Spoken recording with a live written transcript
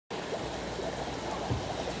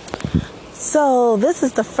So this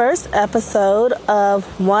is the first episode of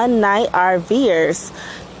One Night RVers.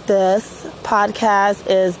 This podcast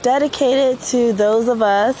is dedicated to those of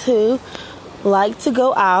us who like to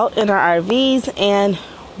go out in our RVs, and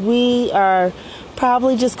we are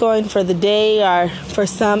probably just going for the day or for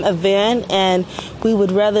some event, and we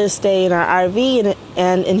would rather stay in our RV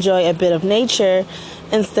and enjoy a bit of nature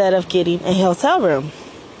instead of getting a hotel room.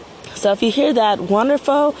 So if you hear that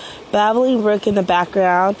wonderful babbling brook in the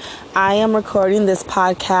background, I am recording this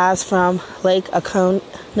podcast from Lake Oconee.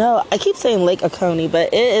 No, I keep saying Lake Oconee,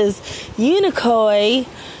 but it is Unicoi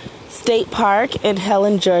State Park in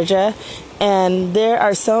Helen, Georgia. And there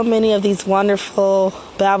are so many of these wonderful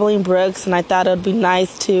babbling brooks, and I thought it would be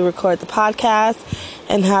nice to record the podcast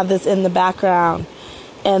and have this in the background.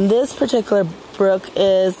 And this particular brook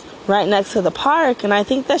is right next to the park, and I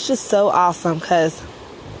think that's just so awesome because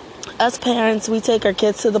us parents, we take our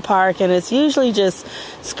kids to the park, and it's usually just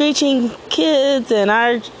screeching kids and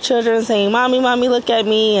our children saying, "Mommy, mommy, look at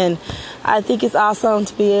me." And I think it's awesome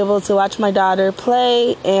to be able to watch my daughter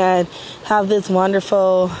play and have this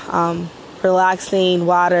wonderful, relaxing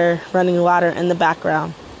running water in the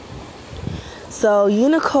background. So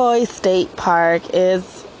Unicoi State Park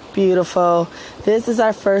is beautiful. This is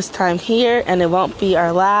our first time here, and it won't be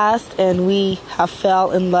our last, and we have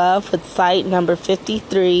fell in love with site number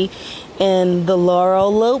 53 in the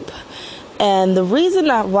Laurel Loop. And the reason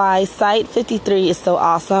why site 53 is so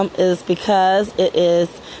awesome is because it is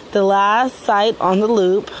the last site on the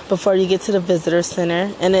loop before you get to the visitor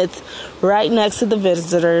center, and it's right next to the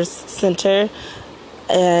visitors center.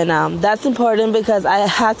 And that's important because I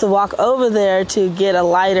had to walk over there to get a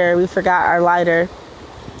lighter. We forgot our lighter.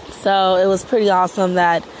 So it was pretty awesome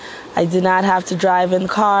that I did not have to drive in the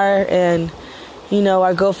car and,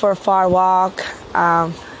 or go for a far walk.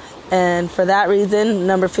 And for that reason,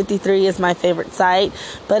 number 53 is my favorite site.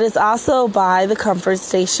 But it's also by the Comfort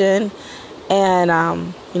Station.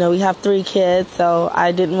 And, we have 3 kids, so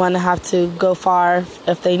I didn't want to have to go far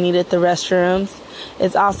if they needed the restrooms.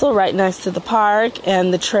 It's also right next to the park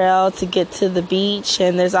and the trail to get to the beach.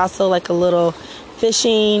 And there's also like a little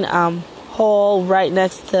fishing hole right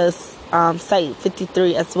next to site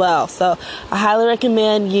 53 as well. So I highly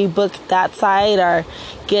recommend you book that site or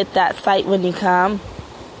get that site when you come.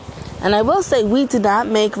 And I will say we did not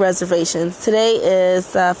make reservations. Today is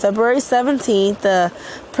February 17th, the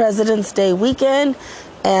President's Day weekend,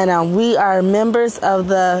 and we are members of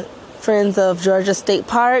the Friends of Georgia State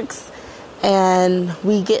Parks, and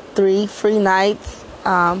we get 3 free nights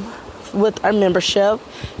with our membership.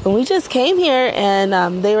 And we just came here,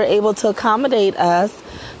 and they were able to accommodate us.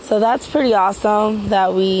 So that's pretty awesome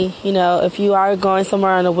that we, if you are going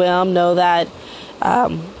somewhere on a whim, know that,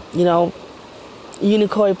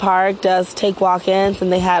 Unicoi Park does take walk-ins,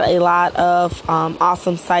 and they had a lot of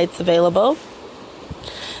awesome sites available.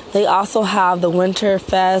 They also have the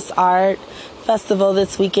Winterfest Art Festival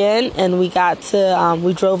this weekend, and we got to,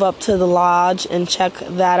 we drove up to the lodge and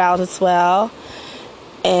checked that out as well.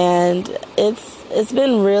 And it's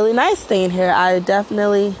been really nice staying here. I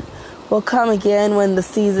definitely will come again when the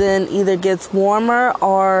season either gets warmer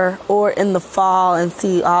or in the fall and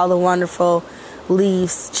see all the wonderful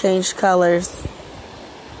leaves change colors.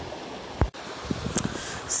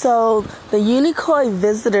 So the Unicoi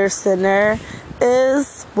Visitor Center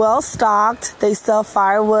is well stocked. They sell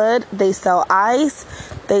firewood, they sell ice,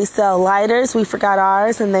 they sell lighters. We forgot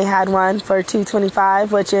ours, and they had one for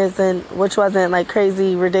 $2.25, which wasn't like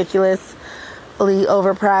crazy ridiculously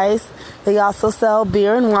overpriced. They also sell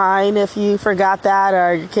beer and wine if you forgot that,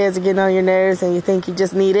 or your kids are getting on your nerves and you think you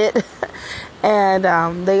just need it. And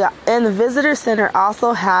the visitor center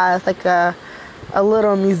also has like a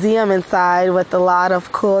little museum inside with a lot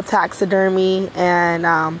of cool taxidermy and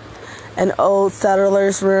an old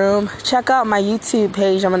settler's room. Check out my YouTube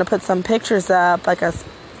page. I'm going to put some pictures up, like a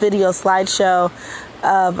video slideshow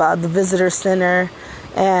of the visitor center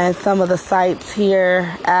and some of the sites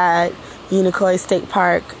here at Unicoi State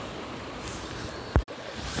Park.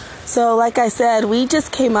 So like I said, we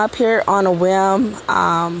just came up here on a whim.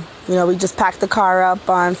 We just packed the car up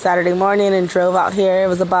on Saturday morning and drove out here. It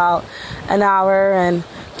was about an hour and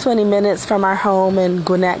 20 minutes from our home in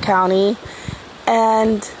Gwinnett County.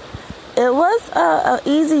 And it was an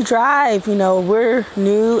easy drive. We're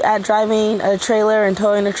new at driving a trailer and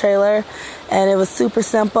towing a trailer, and it was super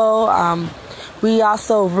simple. We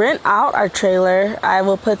also rent out our trailer. I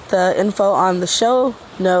will put the info on the show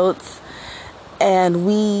notes. And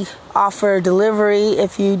we offer delivery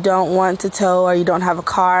if you don't want to tow, or you don't have a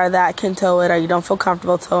car that can tow it, or you don't feel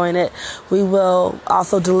comfortable towing it. We will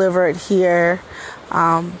also deliver it here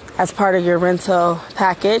as part of your rental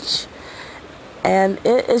package. And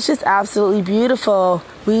it's just absolutely beautiful.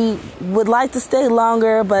 We would like to stay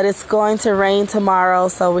longer, but it's going to rain tomorrow,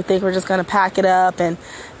 so we think we're just going to pack it up and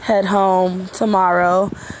head home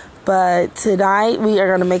tomorrow. But tonight we are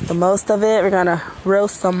going to make the most of it. We're going to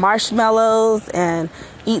roast some marshmallows and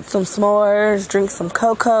eat some s'mores, drink some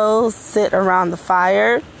cocoa, sit around the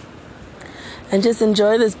fire, and just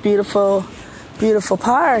enjoy this beautiful, beautiful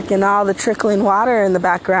park and all the trickling water in the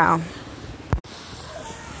background.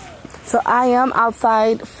 So I am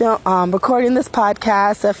outside recording this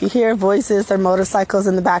podcast. So if you hear voices or motorcycles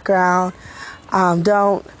in the background,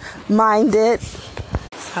 don't mind it.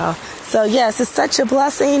 So yes, it's such a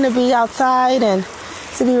blessing to be outside and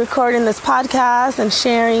to be recording this podcast and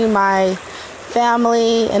sharing my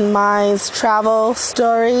family and mine's travel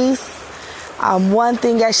stories. One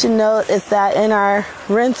thing I should note is that in our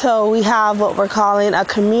rental, we have what we're calling a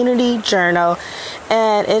community journal,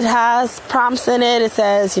 and it has prompts in it. It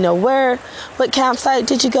says, what campsite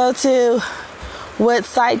did you go to? What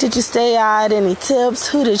site did you stay at? Any tips?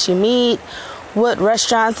 Who did you meet? What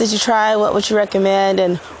restaurants did you try? What would you recommend?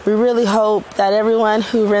 And we really hope that everyone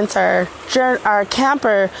who rents our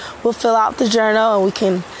camper will fill out the journal, and we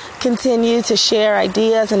can continue to share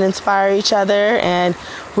ideas and inspire each other. And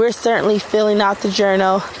we're certainly filling out the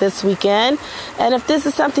journal this weekend. And if this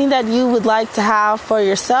is something that you would like to have for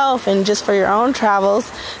yourself and just for your own travels,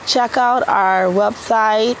 check out our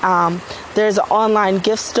website. There's an online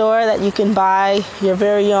gift store that you can buy your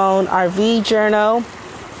very own RV journal.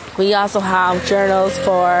 We also have journals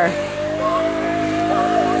for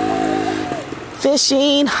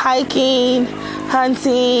fishing, hiking,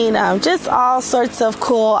 hunting, just all sorts of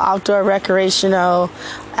cool outdoor recreational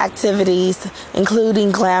activities,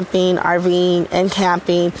 including glamping, RVing, and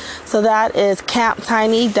camping. So that is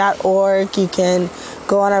camptiny.org. You can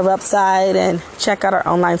go on our website and check out our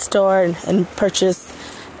online store and purchase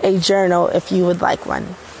a journal if you would like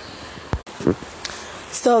one.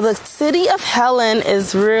 So the city of Helen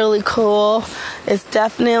is really cool. It's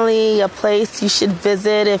definitely a place you should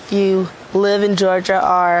visit if you live in Georgia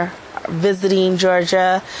or visiting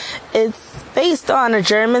Georgia. It's based on a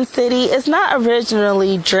German city. It's not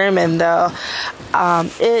originally German though.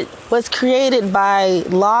 It was created by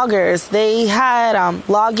loggers. They had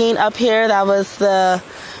logging up here. That was the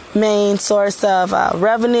main source of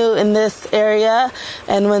revenue in this area.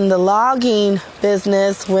 And when the logging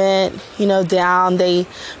business went down, they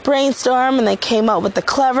brainstormed and they came up with the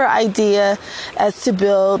clever idea as to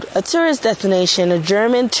build a tourist destination, a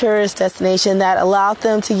German tourist destination that allowed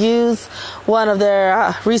them to use one of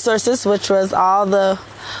their resources, which was all the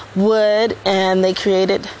wood, and they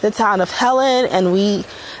created the town of Helen. And we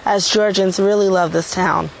as Georgians really love this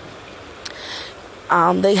town.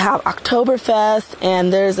 They have Oktoberfest,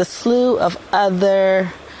 and there's a slew of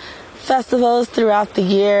other festivals throughout the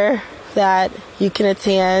year that you can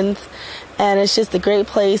attend. And it's just a great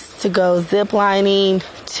place to go zip lining,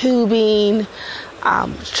 tubing,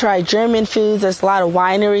 try German foods. There's a lot of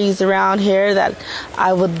wineries around here that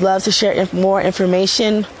I would love to share more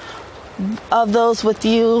information of those with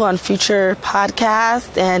you on future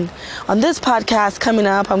podcasts. And on this podcast coming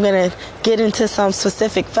up, I'm going to get into some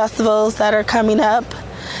specific festivals that are coming up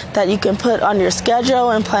that you can put on your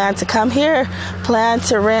schedule and plan to come here, plan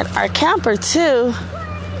to rent our camper too.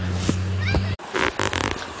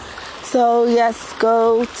 So yes,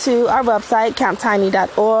 go to our website,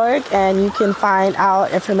 camptiny.org, and you can find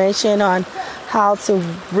out information on how to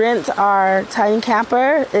rent our tiny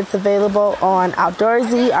camper. It's available on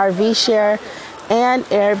Outdoorsy, RV Share, and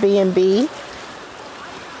Airbnb.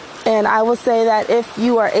 And I will say that if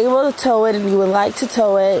you are able to tow it and you would like to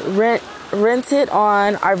tow it, rent it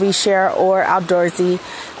on RV Share or Outdoorsy.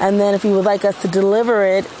 And then if you would like us to deliver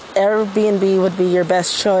it, Airbnb would be your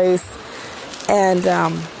best choice. And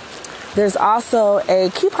there's also a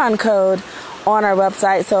coupon code on our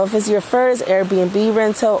website. So if it's your first Airbnb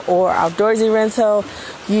rental or Outdoorsy rental,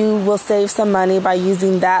 you will save some money by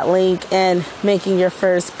using that link and making your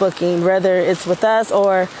first booking, whether it's with us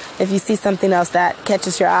or if you see something else that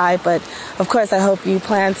catches your eye. But of course, I hope you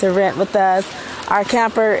plan to rent with us. Our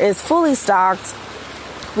camper is fully stocked.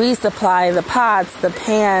 We supply the pots, the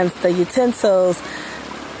pans, the utensils,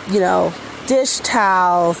 dish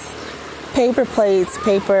towels, paper plates,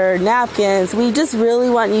 paper napkins. We just really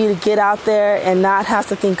want you to get out there and not have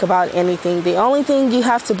to think about anything. The only thing you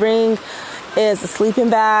have to bring is a sleeping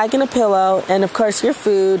bag and a pillow, and of course your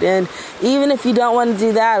food. And even if you don't want to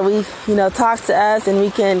do that, we talk to us and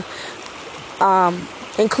we can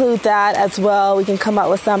include that as well. We can come up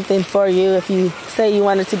with something for you if you say you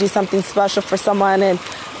wanted to do something special for someone and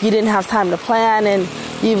you didn't have time to plan and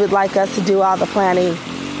you would like us to do all the planning.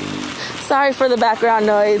 Sorry for the background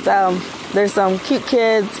noise. There's some cute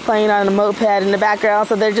kids playing on a moped in the background,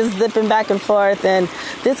 so they're just zipping back and forth. And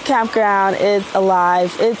this campground is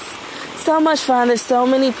alive. It's so much fun. There's so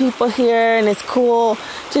many people here, and it's cool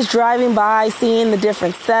just driving by, seeing the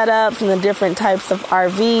different setups and the different types of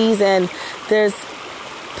RVs. And there's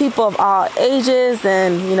people of all ages,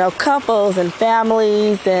 and couples and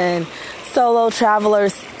families and solo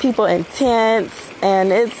travelers, people in tents,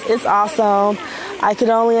 and it's awesome. I can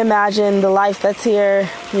only imagine the life that's here,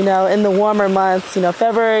 in the warmer months.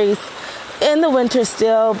 February's in the winter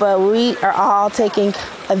still, but we are all taking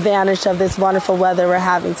advantage of this wonderful weather we're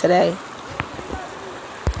having today.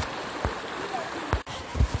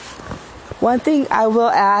 One thing I will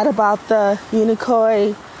add about the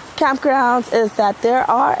Unicoi campgrounds is that there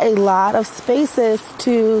are a lot of spaces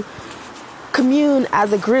to commune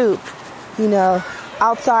as a group,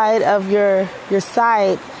 outside of your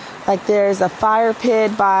site. Like there's a fire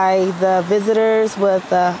pit by the visitors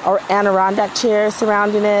with or Adirondack chairs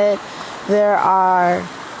surrounding it. There are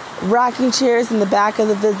rocking chairs in the back of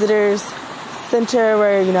the visitors center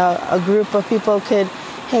where, a group of people could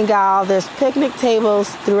hang out. There's picnic tables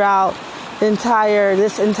throughout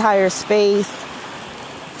this entire space,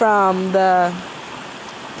 from the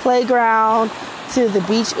playground to the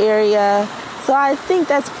beach area. So I think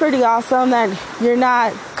that's pretty awesome that you're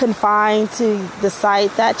not confined to the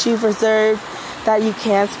site that you've reserved, that you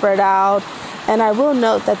can spread out. And I will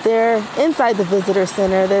note that there, inside the visitor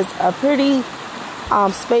center, there's a pretty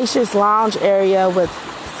spacious lounge area with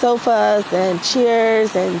sofas and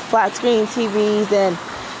chairs and flat screen TVs, and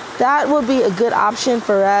that would be a good option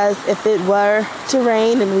for us if it were to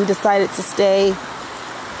rain and we decided to stay.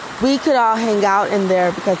 We could all hang out in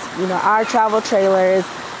there because, our travel trailer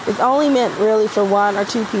is only meant really for one or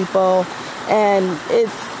two people, and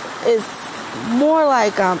it's more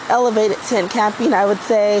like elevated tent camping, I would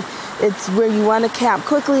say. It's where you want to camp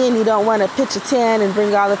quickly and you don't want to pitch a tent and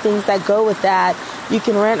bring all the things that go with that. You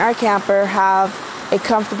can rent our camper, have a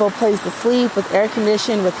comfortable place to sleep with air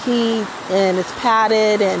conditioning, with heat, and it's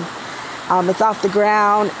padded, and it's off the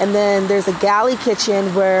ground. And then there's a galley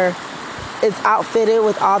kitchen where it's outfitted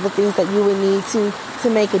with all the things that you would need to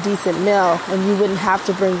make a decent meal, and you wouldn't have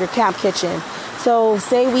to bring your camp kitchen. So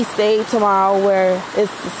say we stay tomorrow where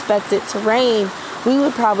it's expected to rain, we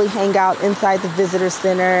would probably hang out inside the visitor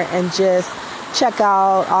center and just check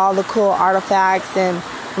out all the cool artifacts and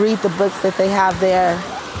read the books that they have there.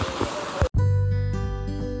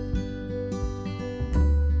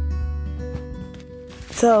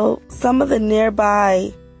 So some of the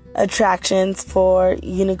nearby attractions for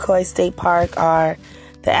Unicoi State Park are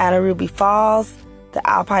the Anaruby Falls, the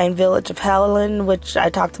Alpine Village of Helen, which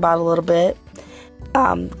I talked about a little bit,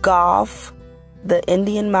 golf, the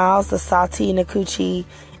Indian Mounds, the Sati Nakuchi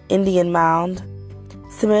Indian Mound,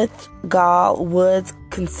 Smith Gall Woods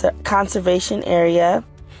Conservation Area.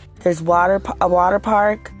 There's a water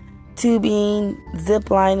park, tubing, zip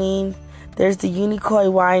lining. There's the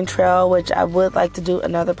Unicoi Wine Trail, which I would like to do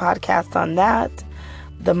another podcast on that.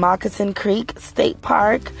 The Moccasin Creek State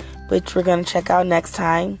Park, which we're going to check out next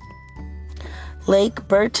time. Lake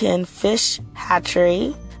Burton Fish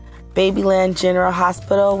Hatchery, Babyland General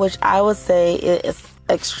Hospital, which I would say is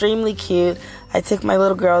extremely cute. I took my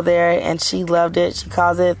little girl there and she loved it. She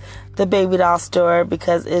calls it the baby doll store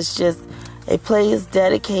because it's just a place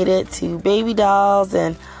dedicated to baby dolls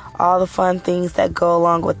and all the fun things that go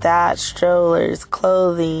along with that. Strollers,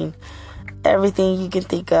 clothing, everything you can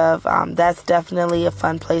think of. That's definitely a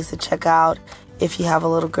fun place to check out if you have a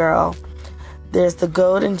little girl. There's the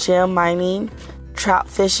Golden Gem Mining, trout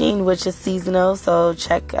fishing, which is seasonal, so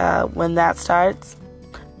check when that starts.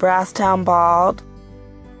 Brasstown Bald,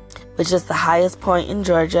 which is the highest point in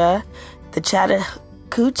Georgia. The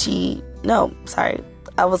Chattahoochee,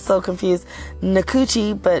 I was so confused.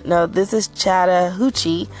 Nakuchi, but no, this is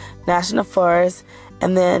Chattahoochee National Forest,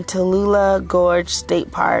 and then Tallulah Gorge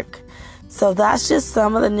State Park. So that's just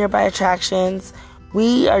some of the nearby attractions.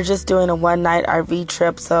 We are just doing a one-night RV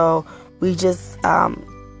trip, so we just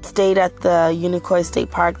stayed at the Unicoi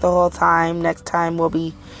State Park the whole time. Next time we'll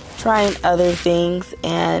be trying other things,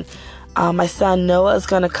 and my son Noah is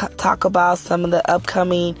going to talk about some of the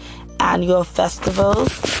upcoming annual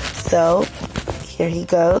festivals. So here he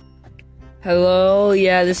goes. Hello,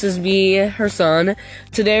 this is me, her son.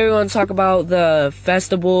 Today we want to talk about the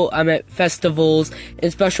festivals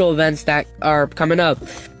and special events that are coming up.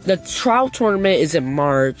 The trout tournament is in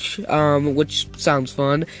March, which sounds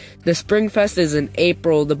fun. The Spring Fest is in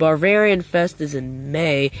April. The Bavarian Fest is in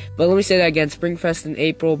May. But let me say that again. Spring Fest in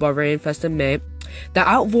April, Bavarian Fest in May. The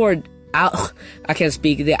I can't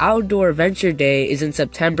speak. The Outdoor Adventure Day is in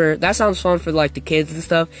September. That sounds fun for like the kids and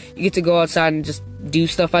stuff. You get to go outside and just do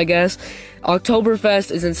stuff, I guess.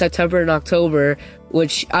 Oktoberfest is in September and October,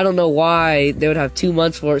 which I don't know why they would have 2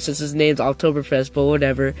 months for it since his name's Oktoberfest, but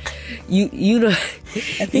whatever. You know,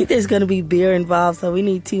 I think there's going to be beer involved, so we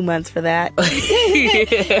need 2 months for that.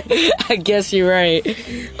 I guess you're right.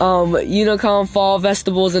 Unicon Fall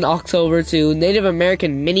Festival's in October too. Native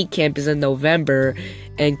American Mini Camp is in November.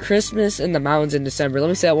 And Christmas in the Mountains in December. Let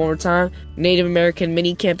me say that one more time. Native American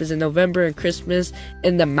Mini Camp is in November, and Christmas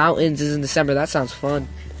in the Mountains is in December. That sounds fun.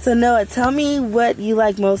 So Noah, tell me what you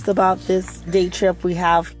like most about this day trip we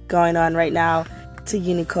have going on right now to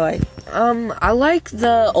Unicoi. I like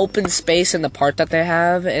the open space in the park that they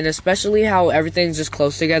have, and especially how everything's just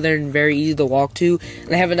close together and very easy to walk to. And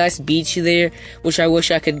they have a nice beach there, which I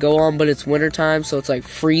wish I could go on, but it's wintertime, so it's like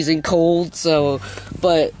freezing cold.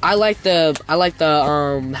 But I like the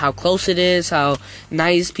how close it is, how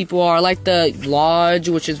nice people are. I like the lodge,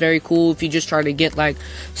 which is very cool. If you just try to get like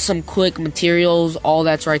some quick materials, all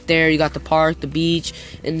that's right there. You got the park, the beach,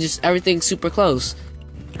 and just everything's super close.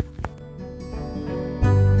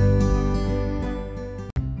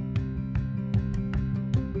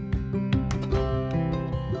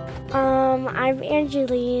 I'm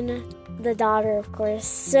Angeline, the daughter, of course.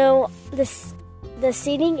 So the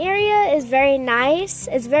seating area is very nice.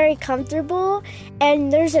 It's very comfortable,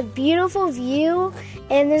 and there's a beautiful view.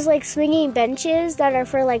 And there's like swinging benches that are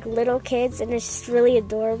for like little kids, and it's just really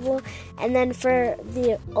adorable. And then for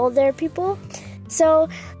the older people. So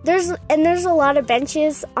there's a lot of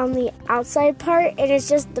benches on the outside part, and it's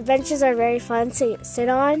just the benches are very fun to sit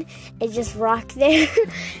on and just rock there.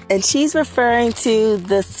 And she's referring to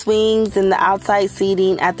the swings and the outside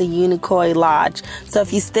seating at the Unicoi Lodge. So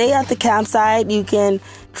if you stay at the campsite, you can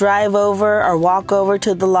drive over or walk over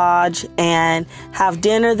to the lodge and have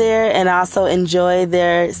dinner there and also enjoy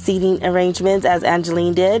their seating arrangements as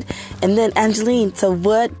Angeline did. And then Angeline, so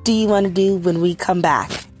what do you want to do when we come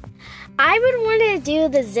back? I would want to do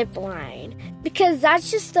the zip line because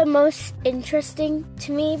that's just the most interesting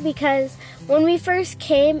to me, because when we first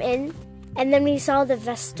came in and then we saw the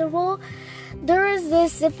festival, there was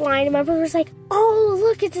this zip line and my brother was like, "Oh,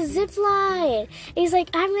 look, it's a zip line." And he's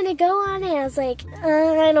like, "I'm going to go on it." I was like,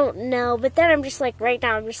 I don't know. But then I'm just like, right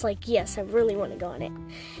now, I'm just like, yes, I really want to go on it.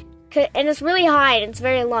 And it's really high and it's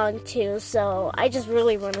very long too, so I just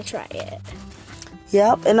really want to try it.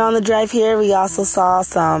 Yep, and on the drive here, we also saw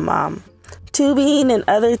some tubing and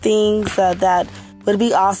other things that would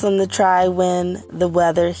be awesome to try when the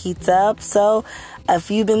weather heats up. So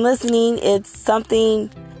if you've been listening, it's something,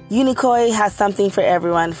 Unicoi has something for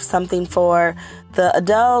everyone, something for the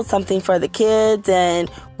adults, something for the kids,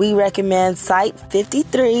 and we recommend Site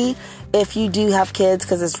 53 if you do have kids,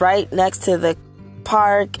 because it's right next to the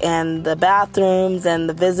park and the bathrooms and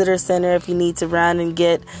the visitor center if you need to run and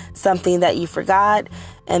get something that you forgot.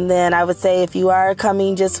 And then I would say if you are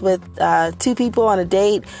coming just with 2 people on a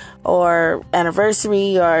date or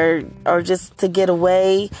anniversary or just to get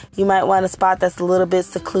away, you might want a spot that's a little bit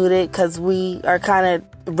secluded because we are kind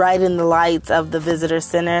of right in the lights of the visitor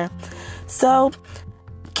center. So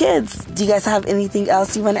kids, do you guys have anything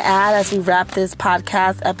else you want to add as we wrap this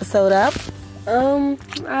podcast episode up?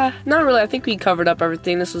 Not really. I think we covered up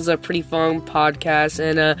everything. This was a pretty fun podcast,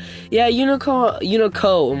 and Unico,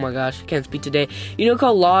 oh my gosh, I can't speak today.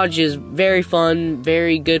 Unico Lodge is very fun,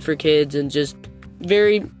 very good for kids, and just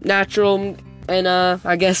very natural, and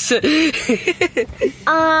I guess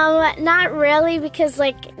not really, because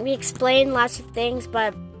like we explained lots of things,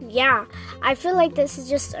 but yeah, I feel like this is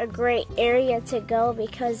just a great area to go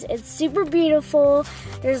because it's super beautiful.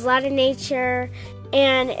 There's a lot of nature.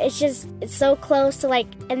 And it's so close to like,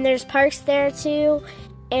 and there's parks there too,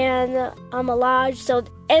 and a lodge. So,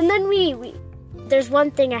 and then we there's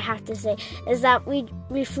one thing I have to say is that we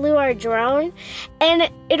flew our drone, and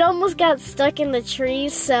it almost got stuck in the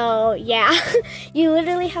trees. So yeah, you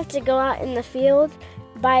literally have to go out in the field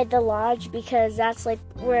by the lodge because that's like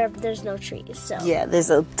where there's no trees. So yeah, there's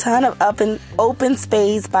a ton of open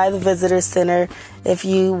space by the visitor center if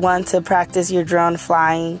you want to practice your drone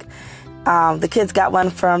flying. The kids got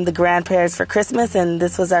one from the grandparents for Christmas, and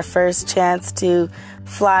this was our first chance to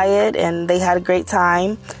fly it, and they had a great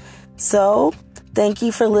time. So thank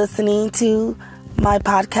you for listening to my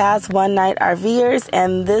podcast, One Night RVers,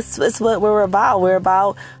 and this is what we're about. We're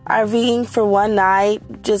about RVing for one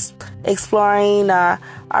night, just exploring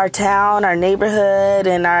our town, our neighborhood,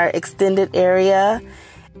 and our extended area.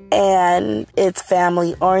 And it's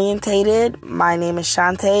family orientated. My name is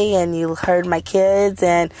Shante, and you heard my kids,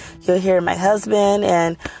 and you'll hear my husband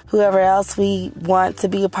and whoever else we want to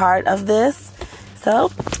be a part of this.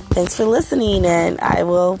 So Thanks for listening, and I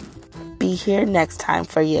will be here next time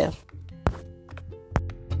for you.